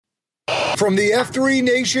From the F3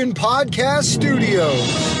 Nation podcast studios.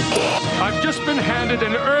 I've just been handed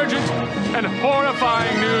an urgent and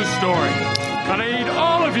horrifying news story. And I need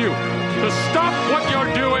all of you to stop what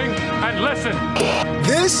you're doing and listen.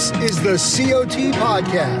 This is the COT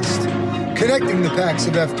podcast, connecting the Pax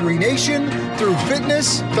of F3 Nation through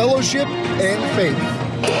fitness, fellowship, and faith.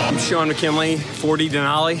 I'm Sean McKinley, 40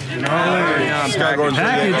 Denali. Scott Gordon,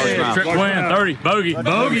 Trip plan, 30,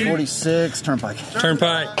 bogey. 46, Turnpike.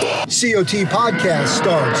 COT podcast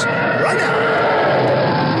starts right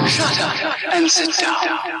now. Shut up and sit down.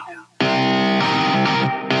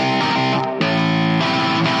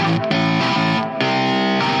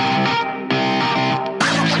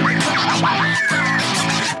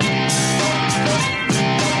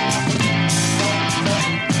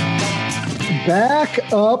 Back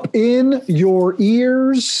up in your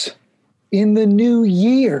ears in the new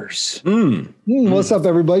years. What's up,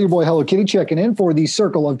 everybody? Your boy Hello Kitty checking in for the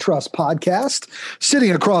Circle of Trust podcast,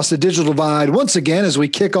 sitting across the digital divide once again as we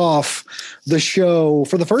kick off the show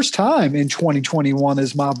for the first time in 2021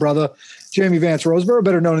 is my brother, Jamie Vance Roseborough,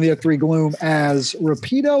 better known in the F3 Gloom as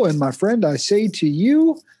Rapido. And my friend, I say to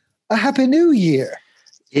you, a happy new year.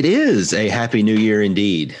 It is a happy new year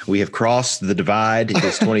indeed. We have crossed the divide.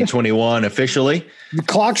 It's 2021 officially. The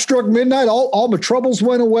clock struck midnight. All my troubles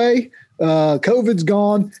went away. COVID's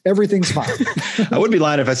gone. Everything's fine. I would be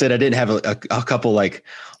lying if I said I didn't have a couple like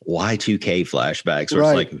Y2K flashbacks where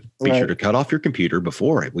it's like, be sure to cut off your computer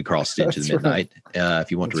before we crossed into the midnight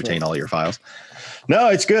if you want to retain all your files. No,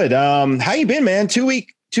 it's good. How you been, man? 2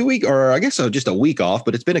 week, or I guess just a week off,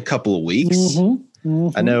 but it's been a couple of weeks.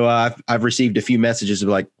 I know I've received a few messages of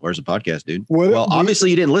like, where's the podcast, dude? Well,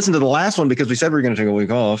 obviously you didn't listen to the last one because we said we were going to take a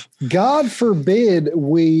week off. God forbid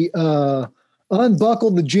we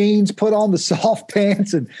unbuckle the jeans, put on the soft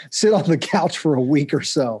pants, and sit on the couch for a week or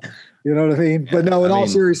so. You know what I mean? But no, in all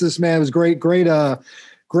seriousness, man, it was great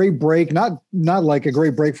break. Not like a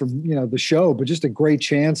great break from, the show, but just a great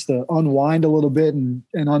chance to unwind a little bit and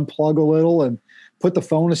unplug a little and put the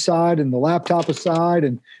phone aside and the laptop aside.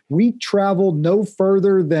 And we traveled no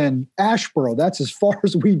further than Asheboro. That's as far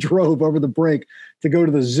as we drove over the break to go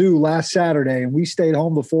to the zoo last Saturday. And we stayed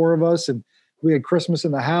home, the four of us, and we had Christmas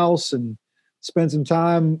in the house and spent some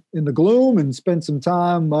time in the gloom and spent some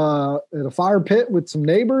time at a fire pit with some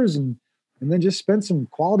neighbors and then just spent some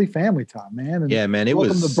quality family time, man. And yeah, man, it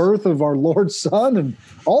was the birth of our Lord's son and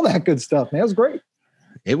all that good stuff, man. It was great.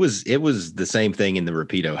 It was the same thing in the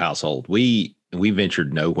Rapido household. We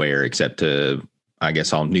ventured nowhere except to, I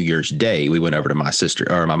guess, on New Year's Day, we went over to my sister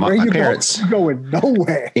or my parents. Going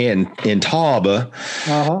nowhere in Tauba.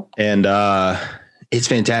 And it's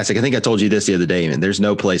fantastic. I think I told you this the other day, man. There's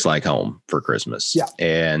no place like home for Christmas. Yeah.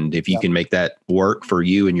 And if you can make that work for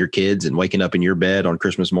you and your kids and waking up in your bed on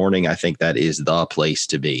Christmas morning, I think that is the place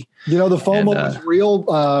to be. The FOMO was real.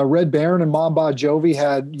 Red Baron and Mom Ba Jovi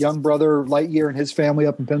had young brother Lightyear and his family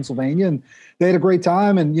up in Pennsylvania, and they had a great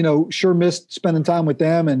time and, sure missed spending time with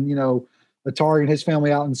them and, Atari and his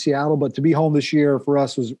family out in Seattle. But to be home this year for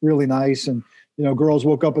us was really nice. And, girls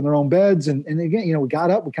woke up in their own beds. And again, we got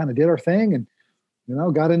up, we kind of did our thing and,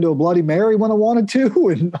 got into a Bloody Mary when I wanted to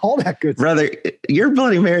and all that good stuff. Brother, your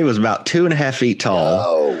Bloody Mary was about 2.5 feet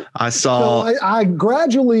tall. I saw. So I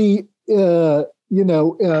gradually,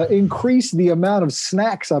 increased the amount of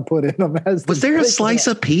snacks I put in them. Was there a slice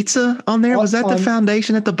of pizza on there? Was that the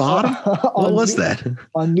foundation at the bottom? What was that?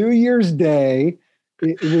 On New Year's Day,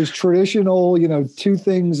 it was traditional, 2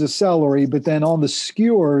 things of celery, but then on the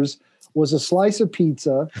skewers was a slice of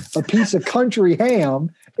pizza, a piece of country ham,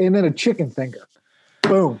 and then a chicken finger.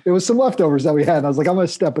 Boom. It was some leftovers that we had. And I was like, I'm going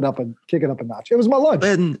to step it up and kick it up a notch. It was my lunch.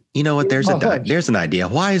 And you know what? There's an idea.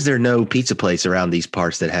 Why is there no pizza place around these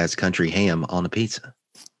parts that has country ham on the pizza?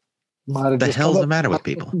 What the hell's the matter with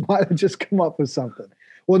people? Might have just come up with something.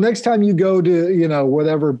 Well, next time you go to,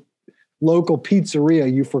 whatever local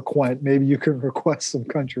pizzeria you frequent, maybe you can request some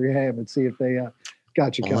country ham and see if they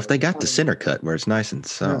got you. Well, if they got the center cut where it's nice and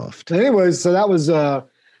soft. Yeah. Anyways, so that was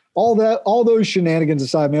all those shenanigans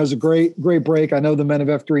aside, man, it was a great break. I know the men of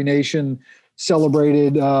F3 Nation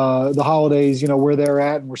celebrated the holidays, where they're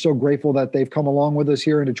at, and we're so grateful that they've come along with us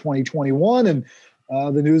here into 2021. And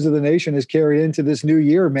the news of the nation is carried into this new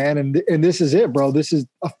year, man. And this is it, bro. This is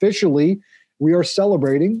officially, we are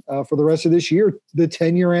celebrating for the rest of this year, the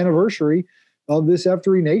 10-year anniversary of this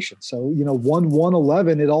F3 Nation. So,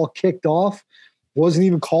 1/1/11, it all kicked off. Wasn't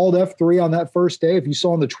even called F3 on that first day. If you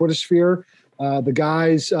saw on the Twitter sphere, the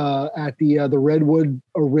guys at the Redwood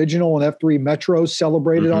Original and F3 Metro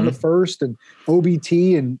celebrated on the first, and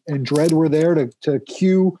OBT and Dredd were there to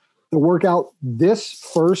cue the workout this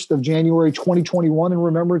 1st of January 2021 in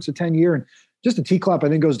remembrance of 10 year. And just a T-clap, I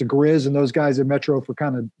think, goes to Grizz and those guys at Metro for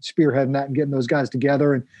kind of spearheading that and getting those guys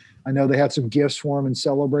together. And I know they had some gifts for him and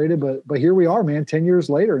celebrated, but here we are, man, 10 years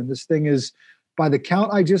later. And this thing is, by the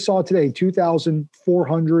count I just saw today,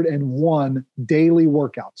 2,401 daily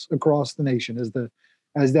workouts across the nation as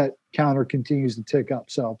that counter continues to tick up.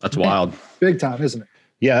 So that's wild. Big time, isn't it?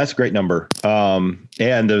 Yeah, that's a great number.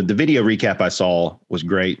 And the video recap I saw was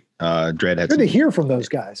great. Dredd had good to hear from those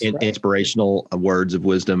guys. Inspirational words of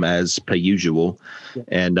wisdom as per usual. Yeah.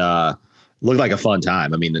 And looked like a fun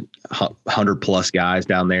time. I mean, 100+ guys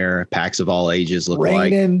down there, packs of all ages look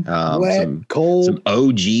raining, wet, cold. Some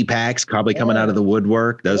OG packs probably coming out of the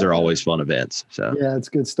woodwork. Those are always fun events. So yeah, it's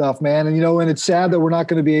good stuff, man. And, and it's sad that we're not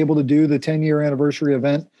going to be able to do the 10-year anniversary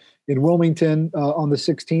event in Wilmington on the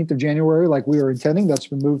 16th of January, like we were intending. That's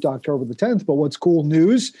been moved to October the 10th. But what's cool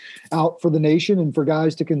news out for the nation and for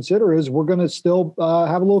guys to consider is we're going to still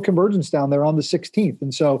have a little convergence down there on the 16th.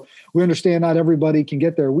 And so we understand not everybody can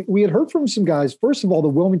get there. We had heard from some guys. First of all, the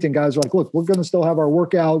Wilmington guys are like, look, we're going to still have our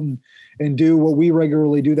workout and do what we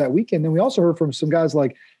regularly do that weekend. And we also heard from some guys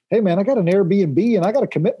like, hey, man, I got an Airbnb and I got a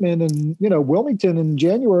commitment. And, Wilmington in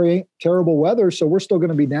January ain't terrible weather. So we're still going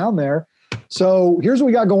to be down there. So here's what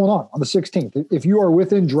we got going on the 16th. If you are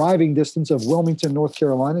within driving distance of Wilmington, North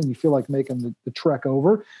Carolina, and you feel like making the trek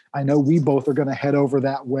over, I know we both are going to head over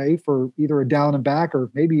that way for either a down and back or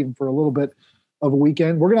maybe even for a little bit of a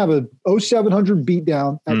weekend. We're going to have a 0700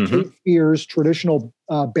 beatdown at Cape Fear's traditional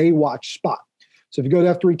Baywatch spot. So if you go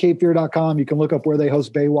to f3capefear.com, you can look up where they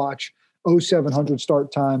host Baywatch. 0700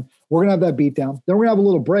 start time. We're going to have that beatdown. Then we're going to have a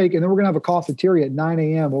little break, and then we're going to have a cafeteria at 9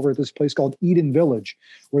 a.m. over at this place called Eden Village,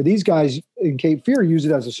 where these guys in Cape Fear use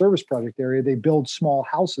it as a service project area. They build small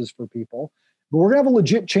houses for people. But we're going to have a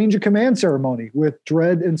legit change of command ceremony with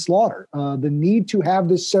Dredd and Slaughter. The need to have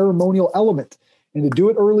this ceremonial element and to do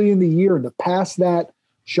it early in the year and to pass that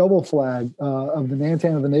shovel flag of the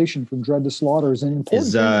Nantan of the Nation from Dredd to Slaughter is an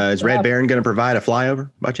important thing. Is Red Baron going to provide a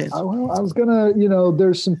flyover by chance? Well, I was going to,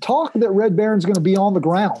 there's some talk that Red Baron's going to be on the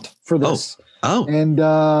ground for this. Oh. And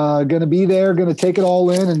going to be there, going to take it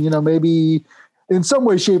all in. And, maybe in some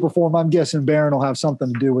way, shape, or form, I'm guessing Baron will have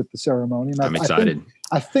something to do with the ceremony. And I'm excited.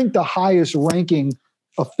 I think the highest ranking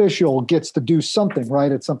official gets to do something,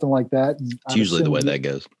 right? It's something like that. And it's usually the way that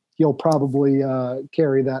goes. He'll probably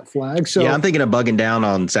carry that flag. So yeah, I'm thinking of bugging down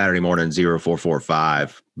on Saturday morning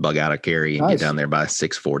 0445, bug out of carry and get down there by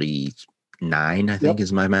 6:49. I think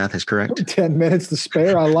is my math is correct. 10 minutes to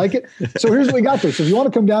spare. I like it. So here's what we got there. So if you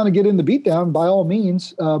want to come down and get in the beatdown, by all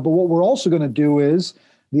means. But what we're also going to do is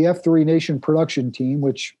the F3 Nation production team,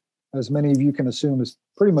 which, as many of you can assume, is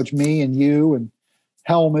pretty much me and you and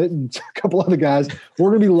Helmet and a couple other guys. We're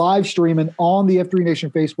going to be live streaming on the F3 Nation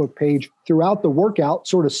Facebook page throughout the workout,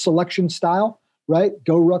 sort of selection style, right?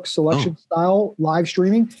 Go Ruck selection style live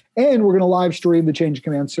streaming. And we're going to live stream the change of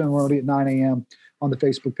command ceremony at 9 a.m. on the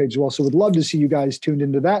Facebook page as well. So we'd love to see you guys tuned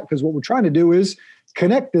into that, because what we're trying to do is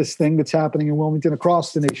connect this thing that's happening in Wilmington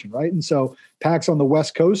across the nation, right? And so Pax on the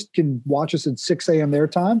West Coast can watch us at 6 a.m. their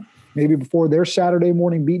time, maybe before their Saturday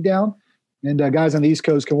morning beatdown. And guys on the East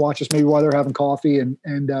Coast can watch us maybe while they're having coffee and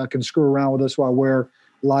can screw around with us while we're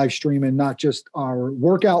live streaming, not just our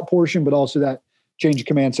workout portion, but also that change of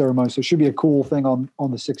command ceremony. So it should be a cool thing on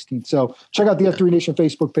the 16th. So check out the F3 Nation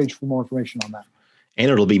Facebook page for more information on that. And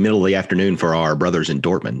it'll be middle of the afternoon for our brothers in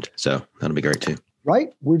Dortmund. So that'll be great too.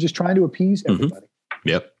 Right? We're just trying to appease everybody.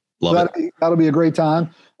 Yep. Love it. That'll be a great time.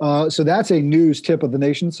 So that's a news tip of the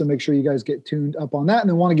nation. So make sure you guys get tuned up on that. And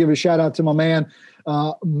then want to give a shout out to my man,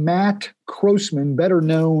 Matt Crossman, better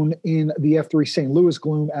known in the F3 St. Louis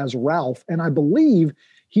gloom as Ralph. And I believe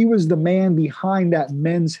he was the man behind that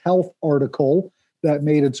Men's Health article that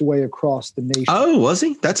made its way across the nation. Oh, was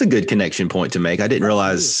he? That's a good connection point to make. I didn't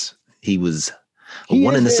realize he was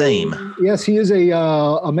one and the same. Yes, he is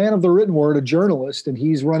a man of the written word, a journalist, and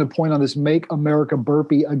he's run a point on this Make America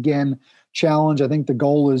Burpee Again challenge. I think the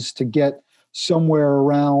goal is to get somewhere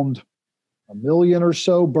around 1 million or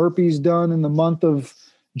so burpees done in the month of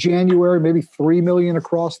January, maybe 3 million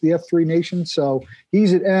across the F3 Nation. So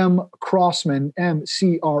he's at M Crossman,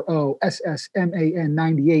 MCROSSMAN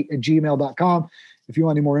 98 at gmail.com. If you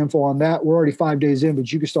want any more info on that, we're already 5 days in,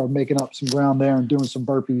 but you can start making up some ground there and doing some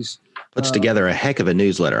burpees. Puts together a heck of a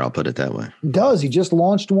newsletter. I'll put it that way. He does. He just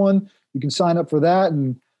launched one. You can sign up for that,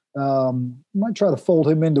 and might try to fold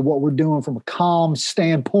him into what we're doing from a comm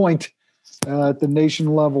standpoint at the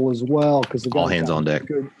nation level as well, because all hands on deck.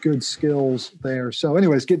 Good skills there. So,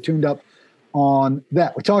 anyways, get tuned up on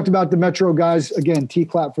that. We talked about the Metro guys again.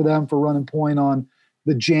 T-clap for them for running point on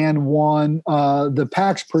the Jan 1, the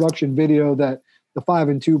PAX production video that the 5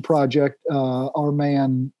 and 2 project. Our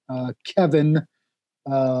man Kevin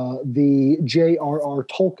the J.R.R.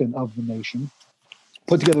 Tolkien of the nation.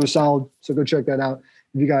 Put together a solid, so go check that out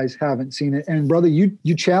if you guys haven't seen it. And brother, you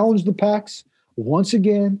challenged the Pax once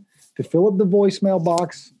again to fill up the voicemail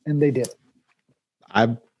box, and they did it.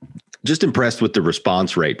 I'm just impressed with the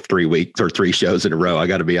response rate 3 weeks or 3 shows in a row. I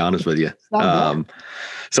got to be honest with you.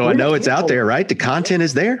 So I know it's out there, right? The content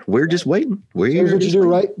is there. We're just waiting. Here's what you do,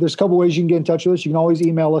 right? There's a couple ways you can get in touch with us. You can always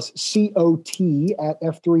email us,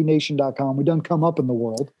 COT@f3nation.com. We done come up in the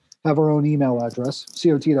world, have our own email address,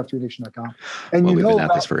 COT@f3nation.com. And we've been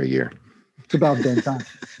at this for a year. It's about damn time.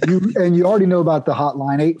 You already know about the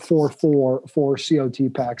hotline,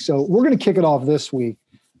 844-4COT Pax. So we're going to kick it off this week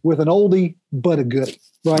with an oldie but a goodie,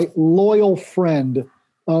 right? Loyal friend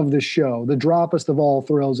of the show, the droppest of all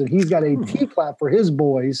thrills, and he's got a T-clap for his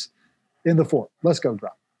boys in the fort. Let's go,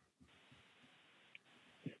 Drop.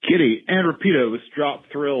 Kitty and Rapido, it's Drop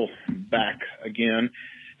Thrill back again.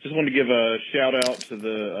 Just want to give a shout out to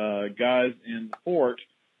the guys in the fort,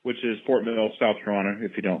 which is Fort Mill, South Carolina,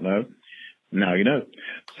 if you don't know. Now you know.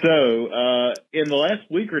 So in the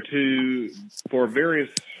last week or two, for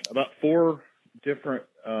about 4 different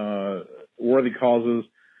worthy causes,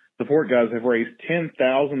 the Fort guys have raised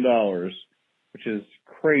 $10,000, which is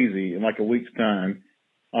crazy in like a week's time.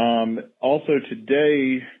 Also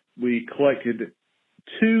today, we collected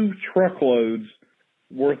 2 truckloads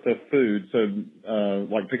worth of food. So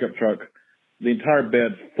like pickup truck, the entire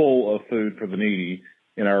bed full of food for the needy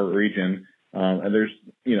in our region. And there's,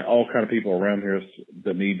 all kind of people around here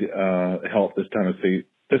that need help this time of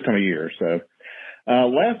year. So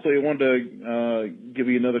lastly, I wanted to give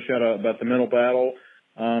you another shout out about the mental battle.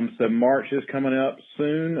 So March is coming up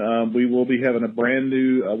soon. We will be having a brand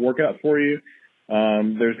new workout for you.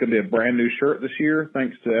 There's going to be a brand new shirt this year,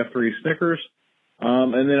 thanks to F3 Snickers.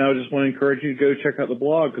 And then I just want to encourage you to go check out the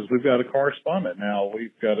blog because we've got a correspondent now.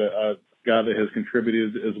 We've got a guy that has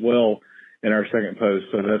contributed as well in our second post.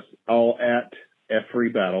 So that's all at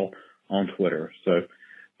F3 Battle on Twitter. So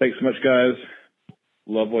thanks so much, guys.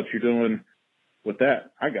 Love what you're doing. With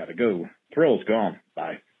that, I got to go. Thrill's gone.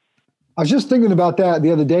 Bye. I was just thinking about that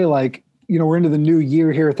the other day, we're into the new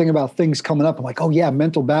year here, thinking about things coming up. I'm like, oh, yeah,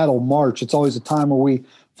 mental battle, March. It's always a time where we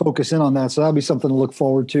focus in on that. So that'll be something to look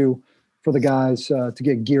forward to for the guys to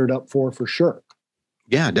get geared up for sure.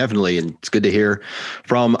 Yeah, definitely. And it's good to hear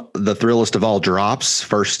from the thrillist of all drops,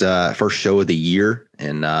 first show of the year.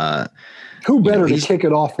 And who better to kick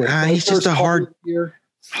it off with? He's just a hard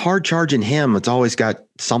charging him. It's always got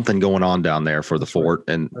something going on down there for the fort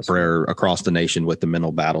and for across the nation with the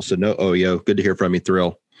mental battle. So good to hear from you,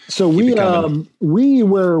 Thrill. So we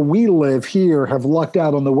where we live here have lucked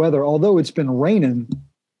out on the weather, although it's been raining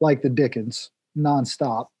like the Dickens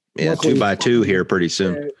nonstop. Yeah, luckily, 2x2 here pretty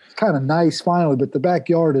soon. It's kind of nice finally, but the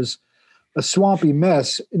backyard is a swampy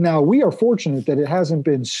mess. Now, we are fortunate that it hasn't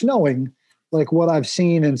been snowing like what I've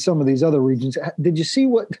seen in some of these other regions. Did you see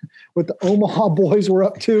what the Omaha boys were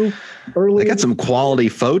up to earlier? They got some quality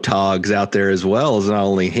photogs out there as well as not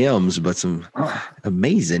only hymns, but some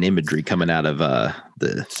amazing imagery coming out of the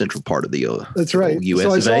central part of the That's right.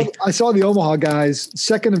 US so I saw the Omaha guys,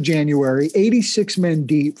 2nd of January, 86 men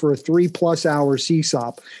deep for a 3+ hour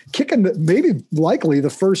CSOP, kicking likely the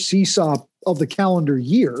first CSOP of the calendar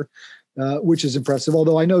year, which is impressive.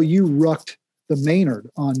 Although I know you rucked the Maynard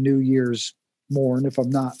on New Year's morning, if I'm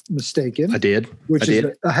not mistaken. I did. Which is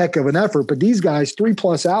a heck of an effort. But these guys,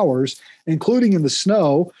 3+ hours, including in the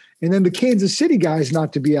snow. And then the Kansas City guys,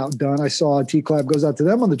 not to be outdone. I saw a T-clap goes out to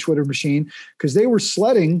them on the Twitter machine because they were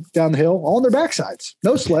sledding down the hill on their backsides.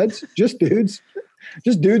 No sleds, just dudes.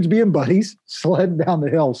 Just dudes being buddies, sledding down the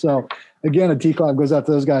hill. So, again, a T-clap goes out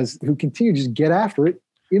to those guys who continue to just get after it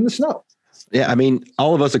in the snow. Yeah, I mean,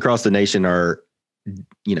 all of us across the nation are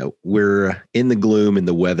we're in the gloom and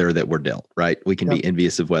the weather that we're dealt, right? We can be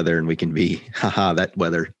envious of weather and we can be, that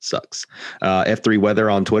weather sucks. F3 Weather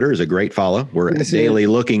on Twitter is a great follow. We're daily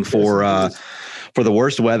looking for the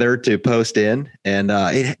worst weather to post in. And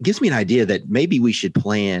it gives me an idea that maybe we should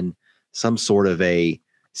plan some sort of a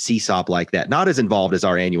CSOP like that. Not as involved as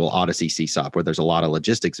our annual Odyssey CSOP where there's a lot of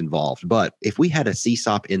logistics involved. But if we had a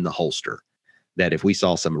CSOP in the holster, that if we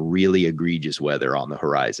saw some really egregious weather on the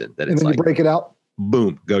horizon, that it's like, you break it out.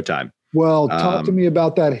 Boom, go time. Well, talk to me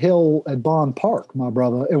about that hill at Bond Park, my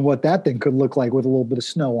brother, and what that thing could look like with a little bit of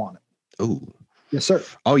snow on it. Oh, yes, sir.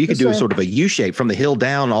 Oh, you could do a sort of a U shape from the hill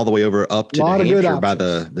down all the way over up to New Hampshire by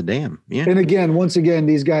the dam. Yeah. And once again,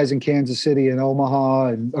 these guys in Kansas City and Omaha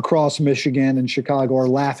and across Michigan and Chicago are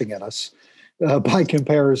laughing at us by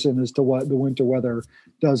comparison as to what the winter weather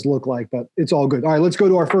does look like, but it's all good. All right, let's go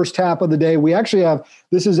to our first tap of the day. We actually have,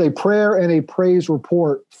 this is a prayer and a praise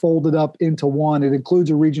report folded up into one. It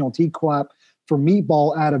includes a regional T-clap for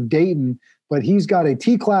Meatball out of Dayton, but he's got a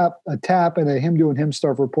T-clap, a tap, and a him doing him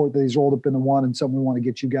stuff report that he's rolled up into one, and something we want to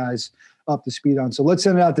get you guys up to speed on. So let's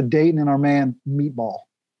send it out to Dayton and our man Meatball.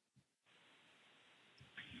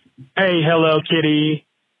 Hey, hello, Kitty.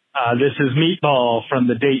 This is Meatball from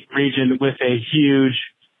the Dayton region with a huge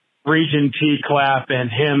region T-clap and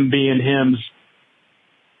him being hims.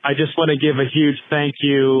 I just want to give a huge thank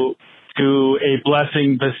you to a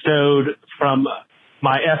blessing bestowed from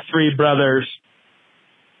my F3 brothers.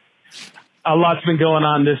 A lot's been going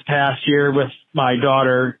on this past year with my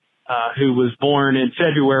daughter, who was born in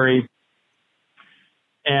February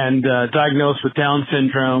and diagnosed with Down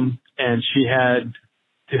syndrome, and she had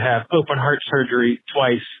to have open heart surgery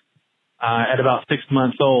twice at about 6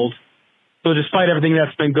 months old. So despite everything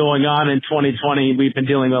that's been going on in 2020, we've been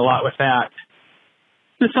dealing a lot with that.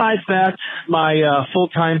 Besides that, my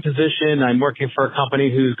full-time position, I'm working for a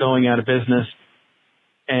company who's going out of business,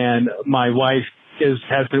 and my wife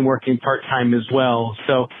has been working part-time as well.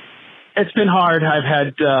 So it's been hard. I've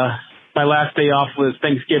had my last day off was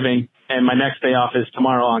Thanksgiving, and my next day off is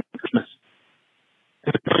tomorrow on Christmas.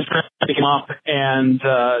 Came up and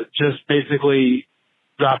just basically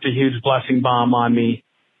dropped a huge blessing bomb on me,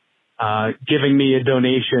 giving me a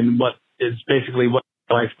donation, what is basically what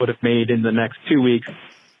my wife would have made in the next 2 weeks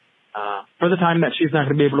for the time that she's not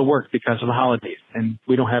going to be able to work because of the holidays, and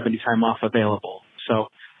we don't have any time off available. So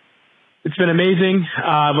it's been amazing.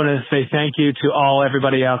 I want to say thank you to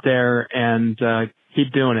everybody out there, and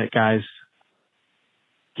keep doing it, guys.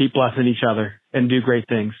 Keep blessing each other and do great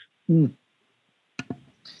things.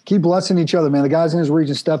 Keep blessing each other, man. The guys in his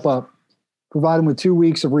region step up, provide him with 2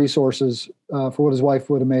 weeks of resources for what his wife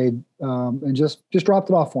would have made, and just dropped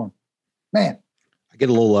it off for him. Man, I get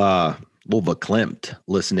a little verklempt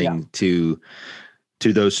listening to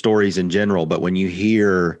those stories in general, but when you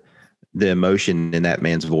hear the emotion in that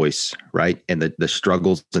man's voice, right, and the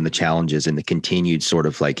struggles and the challenges and the continued sort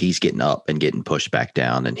of like he's getting up and getting pushed back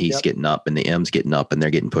down, and he's getting up and the M's getting up and they're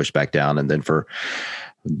getting pushed back down, and then for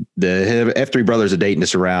the F3 brothers of Dayton to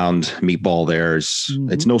surround Meatball there's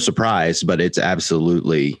it's no surprise, but it's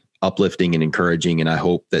absolutely uplifting and encouraging. And I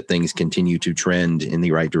hope that things continue to trend in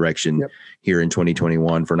the right direction here in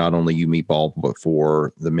 2021 for not only you, Meatball, but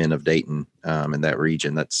for the men of Dayton in that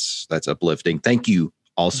region. That's uplifting. Thank you.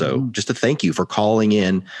 Also, just to thank you for calling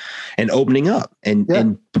in and opening up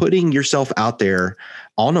and putting yourself out there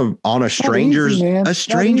on a stranger's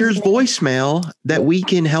voicemail that we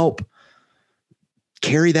can help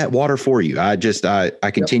carry that water for you.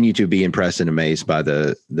 I continue to be impressed and amazed by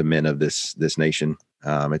the men of this nation.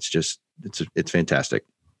 It's fantastic.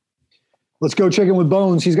 Let's go check in with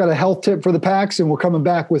Bones. He's got a health tip for the Pax, and we're coming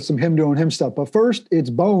back with some him doing him stuff. But first, it's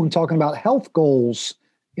Bone talking about health goals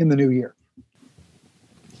in the new year.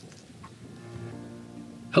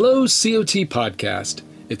 Hello, COT Podcast.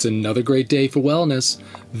 It's another great day for wellness.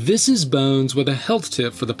 This is Bones with a health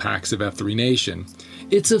tip for the Pax of F3 Nation.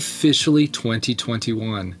 It's officially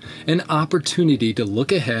 2021, an opportunity to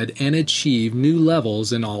look ahead and achieve new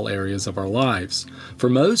levels in all areas of our lives. For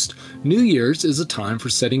most, New Year's is a time for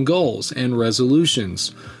setting goals and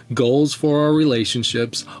resolutions. Goals for our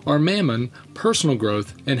relationships, our mammon, personal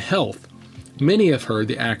growth, and health. Many have heard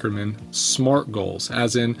the acronym SMART goals,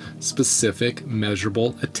 as in specific,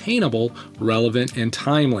 measurable, attainable, relevant, and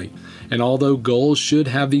timely. And although goals should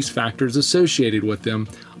have these factors associated with them,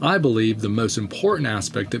 I believe the most important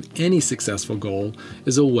aspect of any successful goal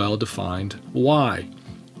is a well-defined why.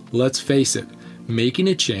 Let's face it, making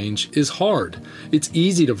a change is hard. It's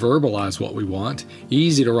easy to verbalize what we want,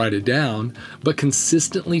 easy to write it down, but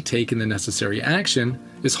consistently taking the necessary action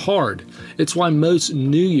is hard. It's why most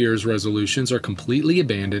New Year's resolutions are completely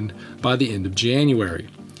abandoned by the end of January.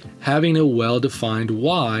 Having a well-defined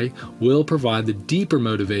why will provide the deeper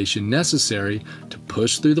motivation necessary to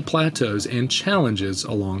push through the plateaus and challenges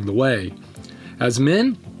along the way. As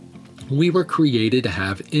men, we were created to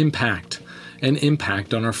have impact, an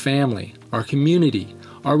impact on our family, our community,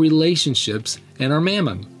 our relationships, and our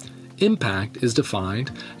mammon. Impact is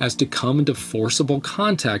defined as to come into forcible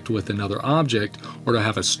contact with another object or to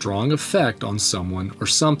have a strong effect on someone or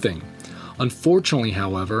something. Unfortunately,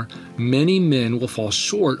 however, many men will fall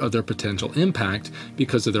short of their potential impact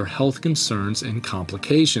because of their health concerns and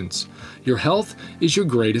complications. Your health is your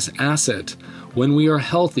greatest asset. When we are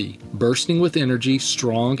healthy, bursting with energy,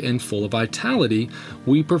 strong, and full of vitality,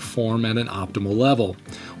 we perform at an optimal level.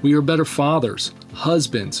 We are better fathers,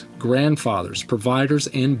 husbands, grandfathers, providers,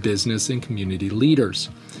 and business and community leaders.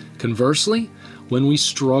 Conversely, when we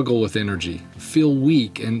struggle with energy, feel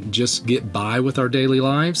weak, and just get by with our daily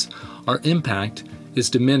lives, our impact is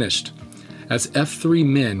diminished. As F3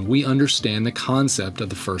 men, we understand the concept of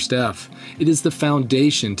the first F. It is the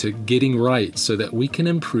foundation to getting right so that we can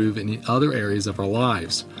improve in other areas of our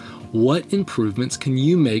lives. What improvements can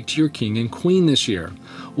you make to your king and queen this year?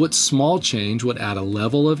 What small change would add a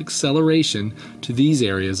level of acceleration to these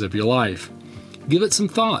areas of your life? Give it some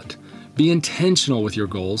thought. Be intentional with your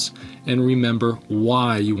goals and remember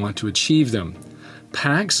why you want to achieve them.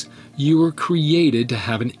 Pax, you were created to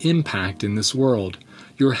have an impact in this world.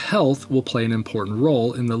 Your health will play an important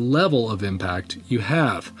role in the level of impact you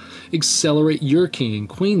have. Accelerate your king and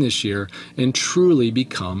queen this year and truly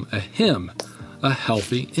become a him, a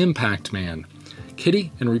healthy impact man.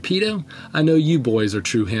 Kitty and Rapido, I know you boys are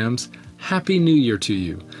true hims. Happy New Year to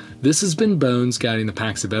you. This has been Bones guiding the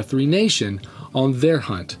Pax of F3 Nation on their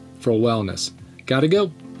hunt for wellness. Gotta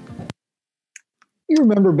go. You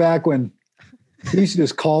remember back when he used to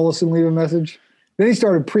just call us and leave a message? Then he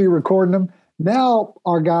started pre-recording them. Now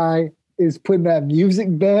our guy is putting that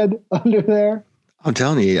music bed under there. I'm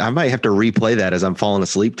telling you, I might have to replay that as I'm falling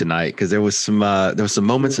asleep tonight because there was some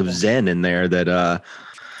moments of zen in there that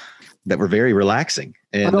were very relaxing.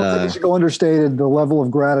 And I don't think it should go understated the level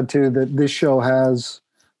of gratitude that this show has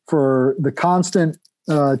for the constant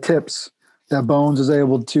tips that Bones is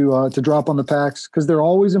able to drop on the Pax, because they're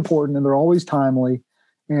always important and they're always timely.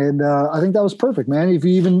 And I think that was perfect, man.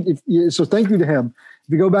 So thank you to him.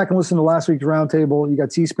 If you go back and listen to last week's roundtable, you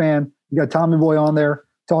got C-SPAN, you got Tommy Boy on there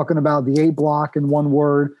talking about the 8 block in one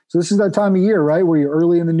word. So this is that time of year, right, where you're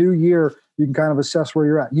early in the new year, you can kind of assess where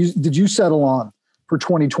you're at. Did you settle on for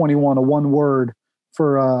 2021 a one word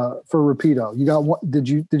for Rapido? You got one? Did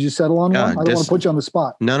you settle on one? I don't want to put you on the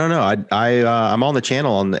spot. No. I'm on the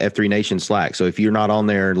channel on the F3 Nation Slack. So if you're not on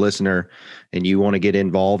there, listener, and you want to get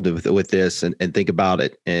involved with this and think about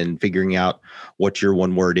it and figuring out what your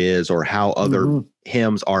one word is or how other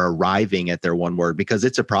hymns are arriving at their one word, because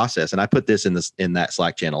it's a process. And I put this in that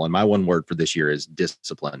Slack channel, and my one word for this year is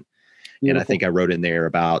discipline. Beautiful. And I think I wrote in there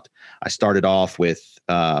I started off with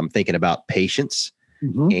thinking about patience.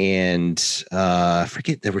 And I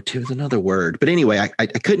forget there was another word, but anyway, I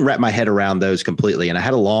couldn't wrap my head around those completely. And I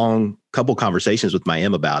had a long couple conversations with my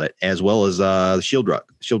M about it, as well as the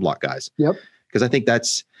shield lock guys. Yep. Because I think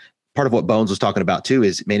that's part of what Bones was talking about too,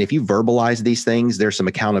 is, man, if you verbalize these things, there's some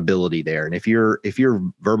accountability there. And if you're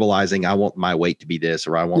verbalizing, I want my weight to be this,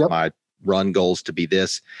 or I want my run goals to be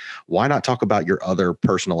this, why not talk about your other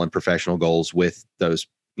personal and professional goals with those,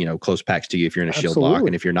 close packs to you if you're in a shield lock,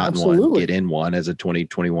 and if you're not in one, get in one as a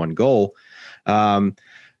 2021 goal.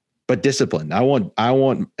 But discipline, I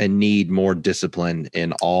want and need more discipline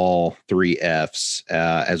in all 3 Fs,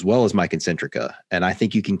 as well as my concentrica. And I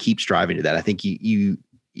think you can keep striving to that. I think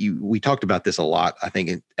we talked about this a lot, I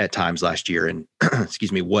think at times last year, and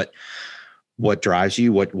excuse me, what drives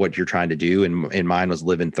you, what you're trying to do. And mine was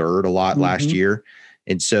living third a lot last year.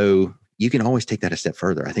 And so you can always take that a step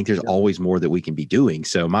further. I think there's always more that we can be doing.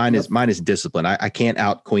 So mine is discipline. I can't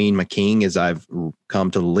out queen my king, as I've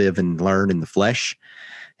come to live and learn in the flesh.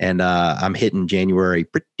 And I'm hitting January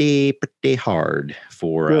pretty hard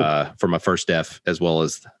for my first F, as well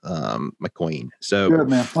as my queen. So good,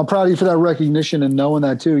 man. I'm proud of you for that recognition and knowing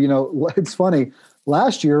that too. It's funny.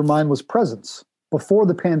 Last year, mine was presence before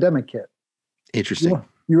the pandemic hit. Interesting.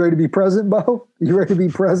 You ready to be present, Bo? You ready to be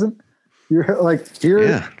present? You're like, here.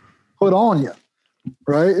 Yeah. Put on you,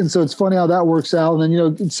 right? And so it's funny how that works out.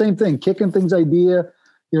 And then same thing, kicking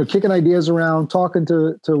ideas around, talking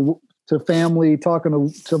to family,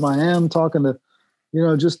 talking to my M, talking to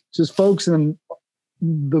just folks. And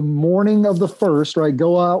the morning of the first, right?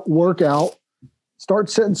 Go out, work out, start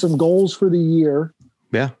setting some goals for the year.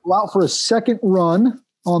 Yeah, go out for a second run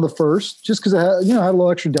on the first, just because I had a little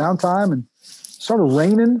extra downtime, and started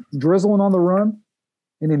raining, drizzling on the run,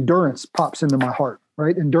 and endurance pops into my heart.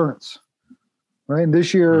 Right. Endurance. Right. And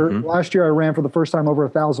this year, last year, I ran for the first time over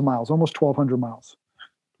 1,000 miles, almost 1,200 miles.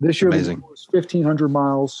 This year was 1,500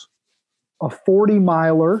 miles, a 40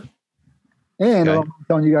 miler. And I'm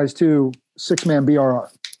telling you guys too, 6-man BRR,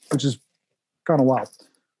 which is kind of wild.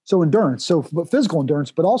 So endurance. But physical endurance,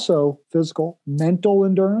 but also physical, mental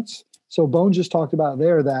endurance. So Bone just talked about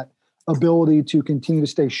there, that ability to continue to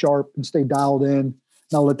stay sharp and stay dialed in,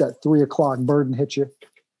 not let that 3 o'clock burden hit you.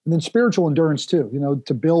 And then spiritual endurance too,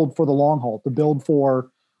 to build for the long haul, to build for,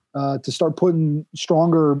 to start putting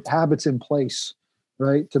stronger habits in place,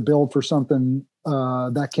 right? To build for something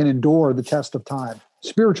that can endure the test of time,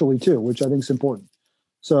 spiritually too, which I think is important.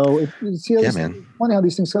 So man. Funny how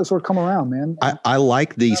these things sort of come around, man. I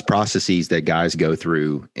like these processes that guys go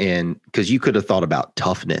through, and because you could have thought about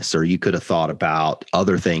toughness, or you could have thought about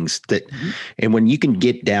other things that, and when you can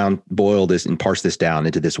boil this and parse this down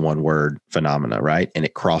into this one word phenomena, right? And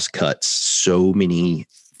it cross cuts so many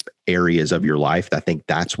areas of your life. I think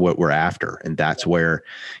that's what we're after. And that's where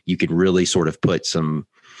you can really sort of put some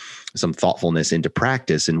thoughtfulness into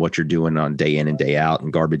practice in what you're doing on day in and day out,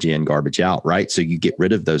 and garbage in, garbage out. Right. So you get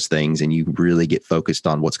rid of those things and you really get focused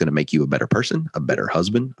on what's going to make you a better person, a better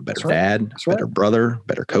husband, a better dad, better brother,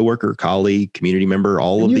 better coworker, colleague, community member,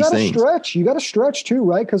 all of these things. You got to stretch too,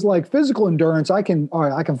 right? Because like physical endurance, I can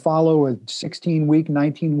follow a 16-week,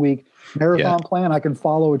 19-week marathon plan. I can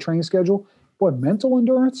follow a training schedule. Boy, mental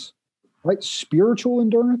endurance, right? Spiritual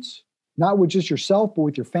endurance, not with just yourself, but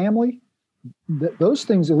with your family. Those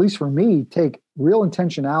things, at least for me, take real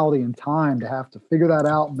intentionality and time to have to figure that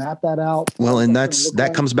out, map that out. Well, and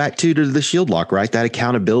that comes back to the shield lock, right? That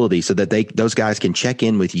accountability, so that those guys can check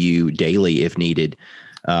in with you daily if needed,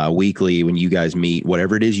 weekly when you guys meet,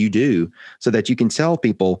 whatever it is you do, so that you can tell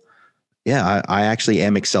people, yeah, I actually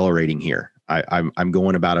am accelerating here. I'm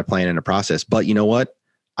going about a plan and a process, but you know what?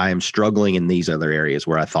 I am struggling in these other areas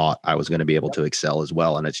where I thought I was going to be able to excel as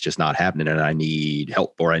well, and it's just not happening, and I need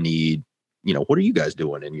help, or I need, what are you guys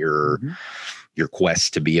doing in your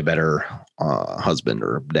quest to be a better husband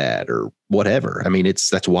or dad or whatever? I mean,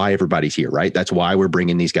 that's why everybody's here, right? That's why we're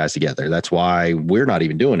bringing these guys together. That's why we're not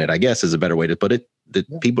even doing it, I guess, is a better way to put it.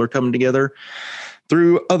 That people are coming together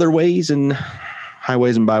through other ways, and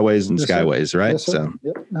highways and byways and skyways, right? Yes, so,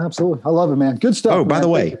 yep, absolutely. I love it, man. Good stuff. Oh, by the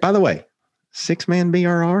way, 6-man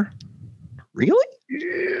BRR? Really?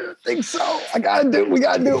 Yeah, I think so. We gotta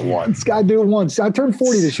do it once. I turned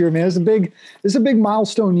 40 this year, man. It's a big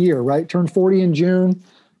milestone year, right? Turned 40 in June.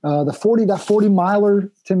 That 40 miler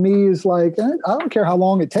to me is like, I don't care how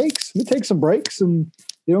long it takes. You take some breaks and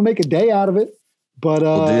make a day out of it. But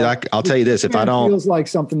well, dude, I'll tell you this: if I don't, feels like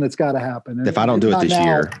something that's got to happen. And if I don't do it this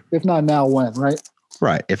year, if not now, when?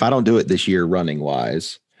 Right. If I don't do it this year, running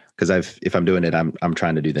wise, because if I'm doing it, I'm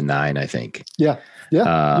trying to do the 9. I think. Yeah.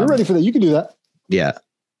 You're ready for that. You can do that. Yeah.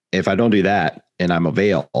 If I don't do that and I'm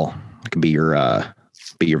available, I can be your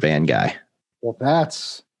van guy. Well,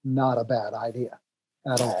 that's not a bad idea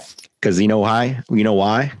at all. Because you know why?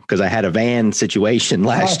 Because I had a van situation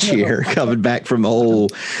last year coming back from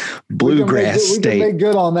old bluegrass state. We can make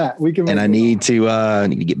good on that. I need to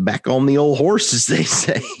get back on the old horse, as they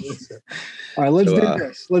say. All right, let's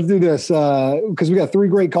do this because we got 3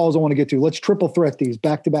 great calls I want to get to. Let's triple threat these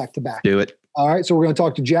back to back to back. Do it. All right, so we're going to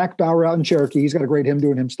talk to Jack Bauer out in Cherokee. He's got a great Him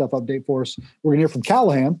Doing Him Stuff update for us. We're going to hear from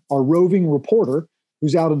Callahan, our roving reporter,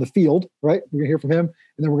 who's out in the field, right? We're going to hear from him, and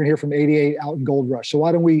then we're going to hear from 88 out in Gold Rush. So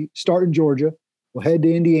why don't we start in Georgia? We'll head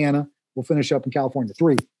to Indiana. We'll finish up in California.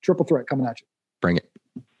 3, triple threat coming at you. Bring it.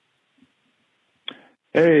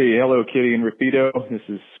 Hey, hello, Kitty and Rapido. This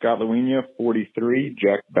is Scott Luenia, 43,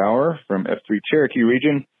 Jack Bauer from F3 Cherokee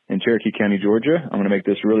region in Cherokee County, Georgia. I'm going to make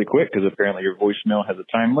this really quick because apparently your voicemail has a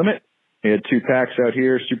time limit. We had 2 packs out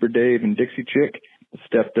here, Super Dave and Dixie Chick,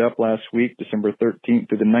 stepped up last week, December 13th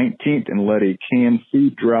through the 19th, and led a canned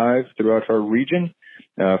food drive throughout our region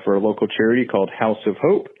for a local charity called House of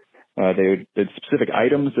Hope. They had specific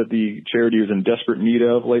items that the charity was in desperate need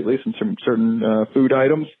of lately, some certain food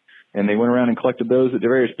items, and they went around and collected those at the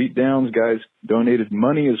various beatdowns. Guys donated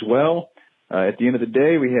money as well. At the end of the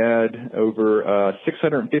day, we had over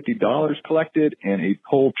 $650 collected and a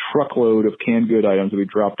whole truckload of canned good items that we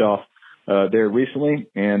dropped off there recently,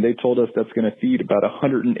 and they told us that's going to feed about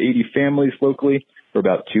 180 families locally for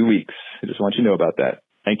about 2 weeks. I just want you to know about that.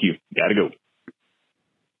 Thank you. Gotta go.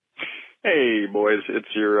 Hey, boys. It's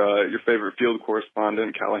your favorite field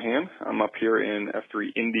correspondent, Callahan. I'm up here in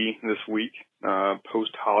F3 Indy this week,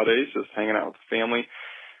 post-holidays, just hanging out with the family,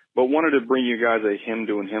 but wanted to bring you guys a Him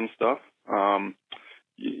Doing Him stuff.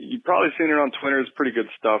 You've probably seen it on Twitter. It's pretty good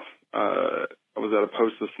stuff. I was at a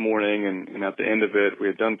post this morning, and at the end of it, we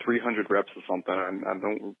had done 300 reps or something. I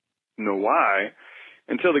don't know why,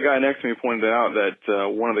 until the guy next to me pointed out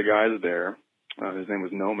that one of the guys there, his name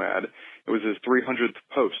was Nomad, it was his 300th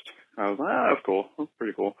post. I was like, that's cool. That's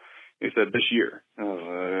pretty cool. He said, this year. I was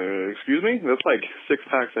like, excuse me? That's like 6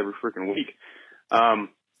 packs every freaking week. Come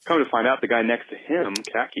to find out, the guy next to him,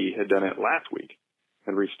 Khaki, had done it last week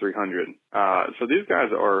and reached 300. So these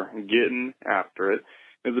guys are getting after it.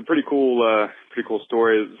 It's a pretty cool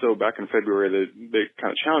story. So back in February, they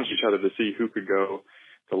kind of challenged each other to see who could go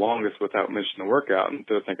the longest without missing the workout. And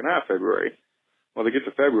they're thinking, February. Well, they get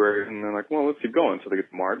to February and they're like, well, let's keep going. So they get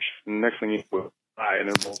to March. And the next thing you know, and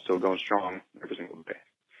they're both still going strong every single day.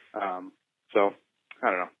 So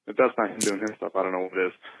I don't know. that's not him doing his stuff, I don't know what it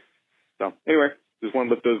is. So anyway, just want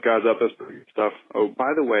to lift those guys up. That's pretty good stuff. Oh,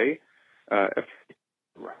 by the way,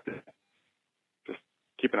 just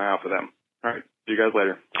keep an eye out for them. All right. See you guys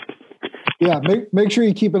later. Yeah. Make sure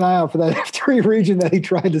you keep an eye out for that F3 region that he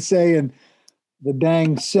tried to say, and the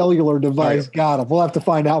dang cellular device got him. We'll have to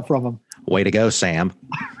find out from him. Way to go, Sam.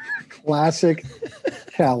 Classic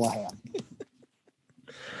Callahan.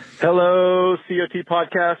 Hello, COT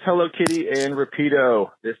podcast. Hello, Kitty and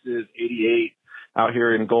Rapido. This is 88 out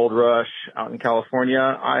here in Gold Rush out in California.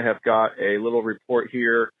 I have got a little report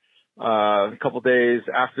here a couple days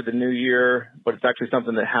after the new year, but it's actually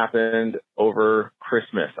something that happened over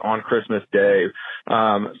Christmas, on Christmas Day.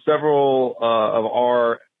 Several of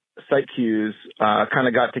our site Qs kind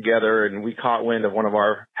of got together, and we caught wind of one of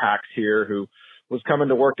our hacks here who was coming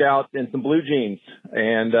to work out in some blue jeans.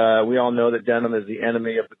 And we all know that denim is the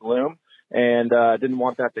enemy of the gloom, and didn't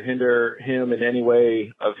want that to hinder him in any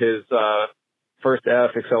way of his first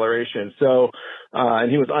F acceleration. So,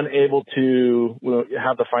 and he was unable to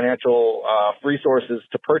have the financial resources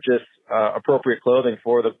to purchase appropriate clothing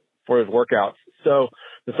for his workouts. So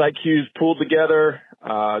the site Qs pulled together,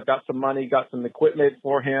 got some money, got some equipment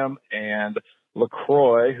for him, and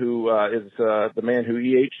LaCroix, who is the man who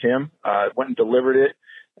EH'd him, went and delivered it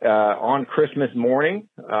on Christmas morning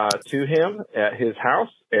to him at his house.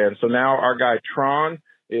 And so now our guy Tron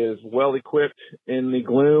is well equipped in the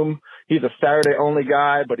gloom. He's a Saturday only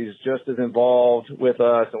guy, but he's just as involved with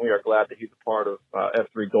us, and we are glad that he's a part of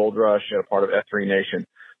F3 Gold Rush and a part of F3 Nation.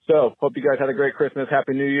 So hope you guys had a great Christmas.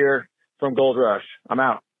 Happy New Year from Gold Rush. I'm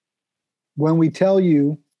out. When we tell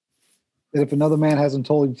you that if another man hasn't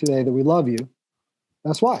told you today that we love you,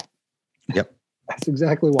 that's why. Yep. That's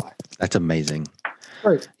exactly why. That's amazing.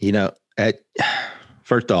 Right. You know,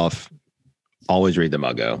 first off, always read the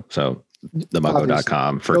Muggo. So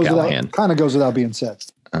themuggo.com for Callahan. Kind of goes without being said.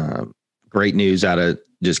 Great news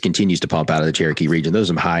just continues to pump out of the Cherokee region. Those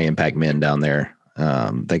are some high impact men down there.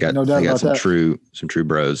 They got some true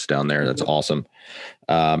bros down there. That's awesome.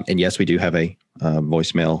 And yes, we do have a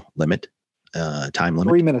voicemail limit, time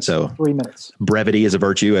limit. 3 minutes. So 3 minutes. Brevity is a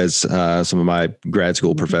virtue, as some of my grad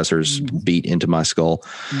school professors beat into my skull.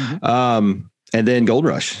 And then Gold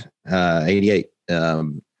Rush, 88.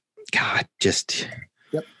 God, just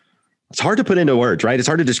it's hard to put into words, right? It's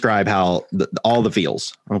hard to describe how all the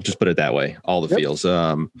feels. I'll just put it that way. All the feels.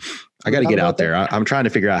 I got to get out there. I'm trying to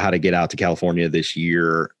figure out how to get out to California this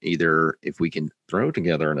year, either if we can throw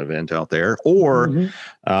together an event out there or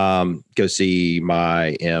go see my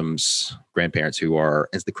M's grandparents who are,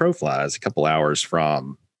 as the crow flies, a couple hours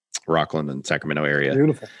from Rockland and Sacramento area.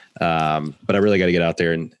 Beautiful. But I really got to get out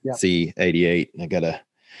there and see 88. I got to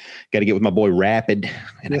get with my boy Rapid,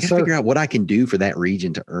 and I got to figure out what I can do for that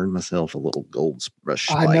region to earn myself a little Gold Rush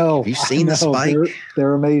spike. I know. Have you seen the spike?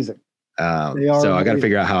 They're amazing. They are. So I got to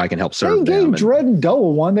figure out how I can help serve them. They gave Dredd and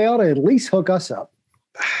Doa one. They ought to at least hook us up.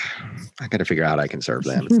 I got to figure out how I can serve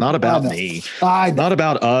them. It's not about me. It's not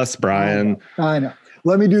about us, Brian. I know.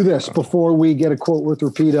 Let me do this before we get a quote with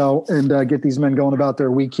Rapido and get these men going about their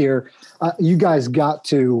week here. You guys got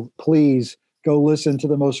to please go listen to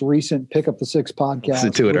the most recent Pick Up the Six podcast.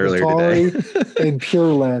 Listen to it earlier today. And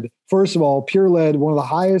Pure Lead. First of all, Pure Lead, one of the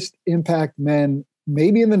highest impact men,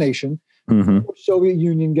 maybe in the nation. Soviet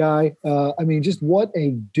Union guy. I mean, just what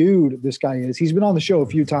a dude this guy is. He's been on the show a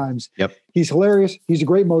few times. Yep. He's hilarious. He's a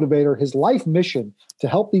great motivator. His life mission to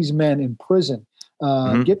help these men in prison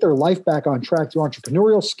get their life back on track through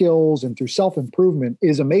entrepreneurial skills and through self-improvement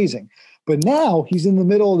is amazing. But now he's in the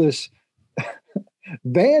middle of this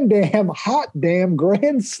Van Dam Hot Damn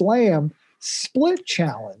Grand Slam split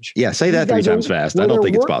challenge. Yeah, say that 3 times fast. I don't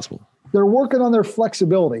think it's possible. They're working on their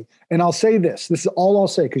flexibility. And I'll say this is all I'll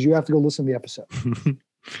say because you have to go listen to the episode.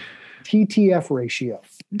 TTF ratio.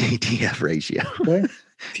 TTF ratio. Okay?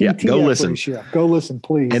 Yeah, go listen. Ratio. Go listen,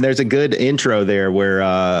 please. And there's a good intro there where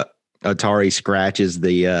Atari scratches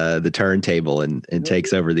the turntable and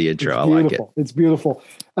takes over the intro. I like it. It's beautiful.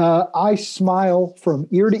 I smile from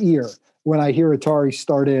ear to ear when I hear Atari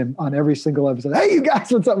start in on every single episode. Hey, you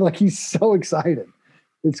guys, what's up? Like, he's so excited.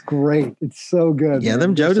 It's great. It's so good. Yeah,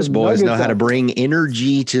 them Jodas boys know how to bring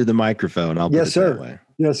energy to the microphone. I'll put it that way.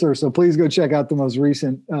 Yes, sir. So please go check out the most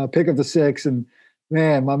recent Pick Up the Six. And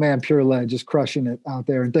man, my man Pure Lead just crushing it out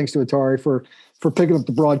there. And thanks to Atari for picking up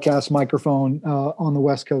the broadcast microphone on the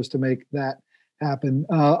West Coast to make that happen.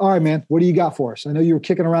 All right, man. What do you got for us? I know you were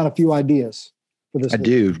kicking around a few ideas for this. I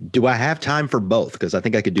do. Do I have time for both? Because I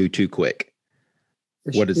think I could do 2 quick.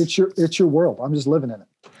 It's your world. I'm just living in it.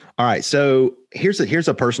 All right. So here's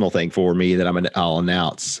a personal thing for me that I'll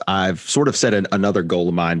announce. I've sort of set another goal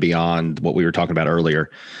of mine beyond what we were talking about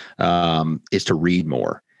earlier, is to read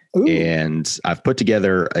more. Ooh. And I've put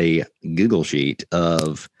together a Google sheet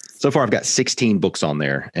of, so far I've got 16 books on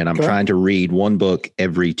there, and I'm trying to read one book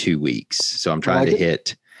every 2 weeks. So I'm trying to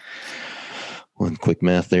hit, one quick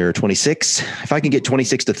math there, 26. If I can get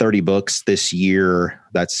 26 to 30 books this year,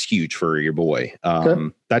 that's huge for your boy.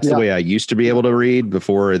 That's the way I used to be able to read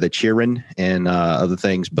before the cheering and other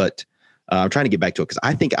things. But I'm trying to get back to it because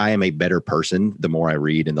I think I am a better person the more I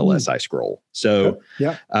read and the less I scroll. So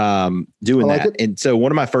doing that. And so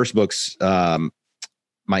one of my first books,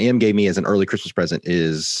 my M gave me as an early Christmas present,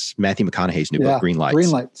 is Matthew McConaughey's new book, Green Lights. Green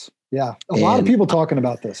Lights. Yeah. A lot of people talking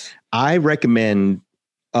about this. I recommend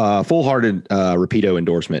full-hearted Rapido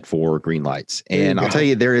endorsement for Green Lights. And I'll tell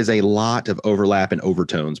you, there is a lot of overlap and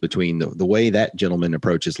overtones between the way that gentleman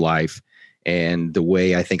approaches life and the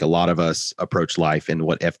way I think a lot of us approach life and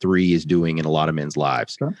what F3 is doing in a lot of men's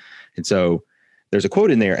lives. Sure. And so there's a quote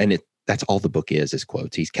in there, and that's all the book is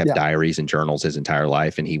quotes. He's kept diaries and journals his entire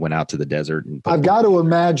life, and he went out to the desert. And I've got to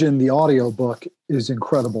imagine the audio book is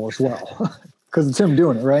incredible as well, because it's him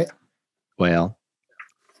doing it, right? Well,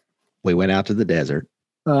 we went out to the desert,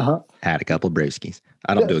 had a couple of brewskis.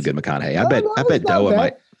 I don't do a good McConaughey. I bet Doa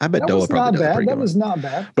might. I bet Doa probably does. That was not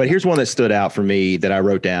bad. But here's one that stood out for me that I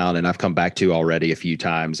wrote down and I've come back to already a few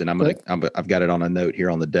times, and I've got it on a note here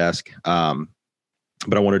on the desk. But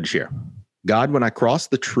I wanted to share. God, when I cross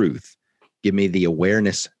the truth, give me the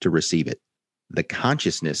awareness to receive it, the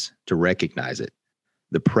consciousness to recognize it,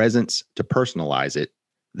 the presence to personalize it,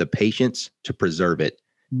 the patience to preserve it,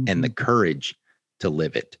 and the courage to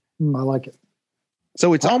live it. I like it.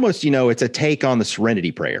 So it's almost, it's a take on the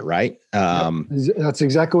serenity prayer, right? That's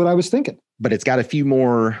exactly what I was thinking. But it's got a few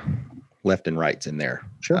more left and rights in there.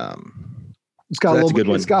 Sure. It's got a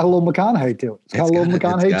little McConaughey to it.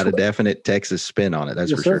 It's got a definite Texas spin on it.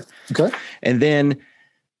 That's for sure. Okay. And then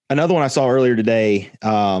another one I saw earlier today,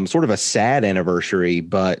 sort of a sad anniversary,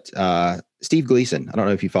 but Steve Gleason. I don't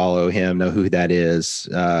know if you follow him, know who that is.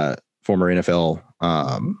 Former NFL.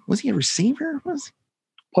 Was he a receiver?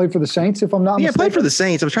 Played for the Saints, if I'm not mistaken. Played for the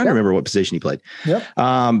Saints. I was trying to remember what position he played. Yep.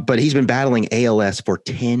 But he's been battling ALS for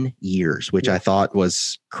 10 years, which I thought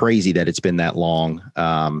was crazy that it's been that long.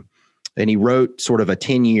 And he wrote sort of a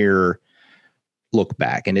 10-year look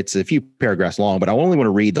back, and it's a few paragraphs long, but I only want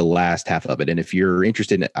to read the last half of it. And if you're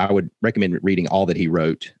interested in it, I would recommend reading all that he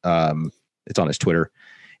wrote. It's on his Twitter.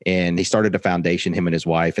 And he started a foundation, him and his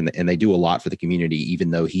wife, and they do a lot for the community, even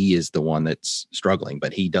though he is the one that's struggling.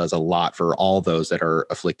 But he does a lot for all those that are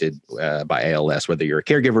afflicted by ALS, whether you're a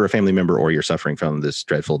caregiver, a family member, or you're suffering from this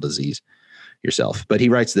dreadful disease yourself. But he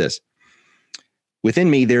writes this: within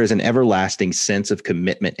me, there is an everlasting sense of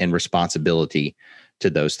commitment and responsibility to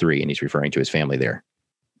those three. And he's referring to his family there,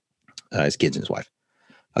 his kids and his wife.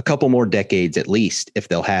 A couple more decades at least, if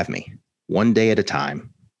they'll have me. One day at a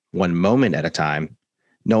time, one moment at a time,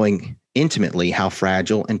 knowing intimately how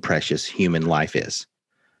fragile and precious human life is.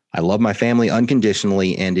 I love my family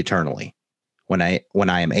unconditionally and eternally. When I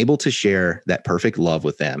am able to share that perfect love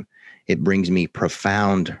with them, it brings me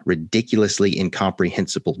profound, ridiculously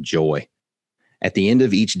incomprehensible joy. At the end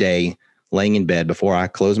of each day, laying in bed before I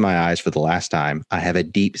close my eyes for the last time, I have a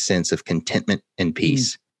deep sense of contentment and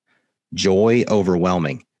peace. Joy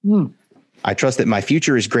overwhelming. I trust that my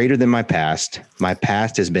future is greater than my past. My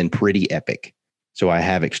past has been pretty epic. So I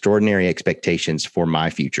have extraordinary expectations for my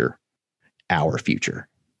future, our future.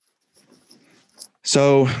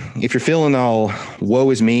 So if you're feeling all woe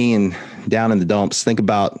is me and down in the dumps, think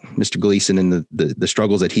about Mr. Gleason and the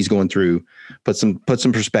struggles that he's going through. Put some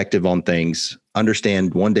perspective on things.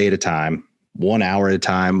 Understand one day at a time, 1 hour at a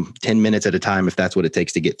time, 10 minutes at a time, if that's what it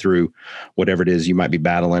takes to get through whatever it is you might be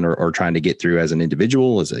battling or trying to get through as an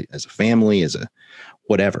individual, as a family, as a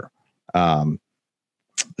whatever.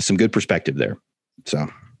 Some good perspective there. So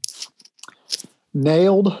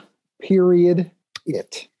nailed, period.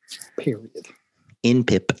 In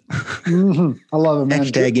pip. I love it, man.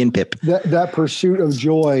 Hashtag in pip. That pursuit of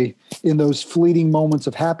joy in those fleeting moments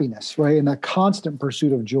of happiness, right? And that constant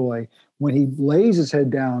pursuit of joy when he lays his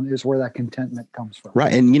head down is where that contentment comes from.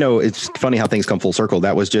 Right. And, it's funny how things come full circle.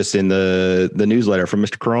 That was just in the newsletter from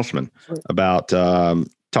Mr. Crossman about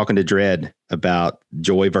talking to Dredd about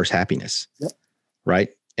joy versus happiness. Yep. Right.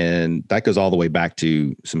 And that goes all the way back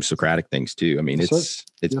to some Socratic things too. I mean, it's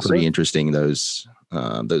pretty interesting, those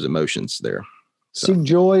emotions there. So. Seek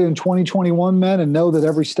joy in 2021, men, and know that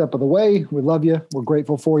every step of the way, we love you. We're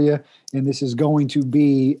grateful for you. And this is going to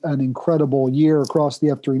be an incredible year across the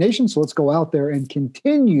F3 Nation. So let's go out there and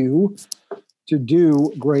continue to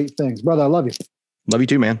do great things. Brother, I love you. Love you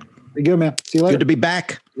too, man. Be good, man. See you later. Good to be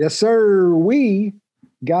back. Yes, sir. We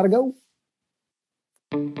got to go.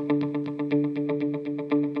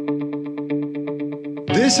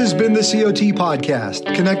 This has been the COT Podcast,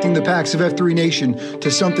 connecting the Pax of F3 Nation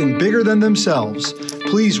to something bigger than themselves.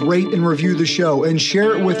 Please rate and review the show and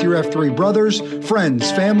share it with your F3 brothers,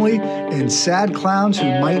 friends, family, and sad clowns who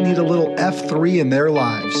might need a little F3 in their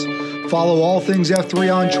lives. Follow all things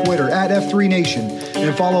F3 on Twitter at F3 Nation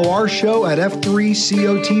and follow our show at F3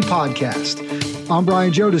 COT Podcast. I'm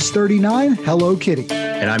Brian Jodas, 39. Hello, Kitty.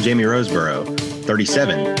 And I'm Jamie Roseborough,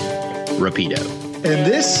 37. Rapido. And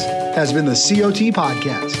this has been the COT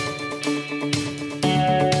Podcast.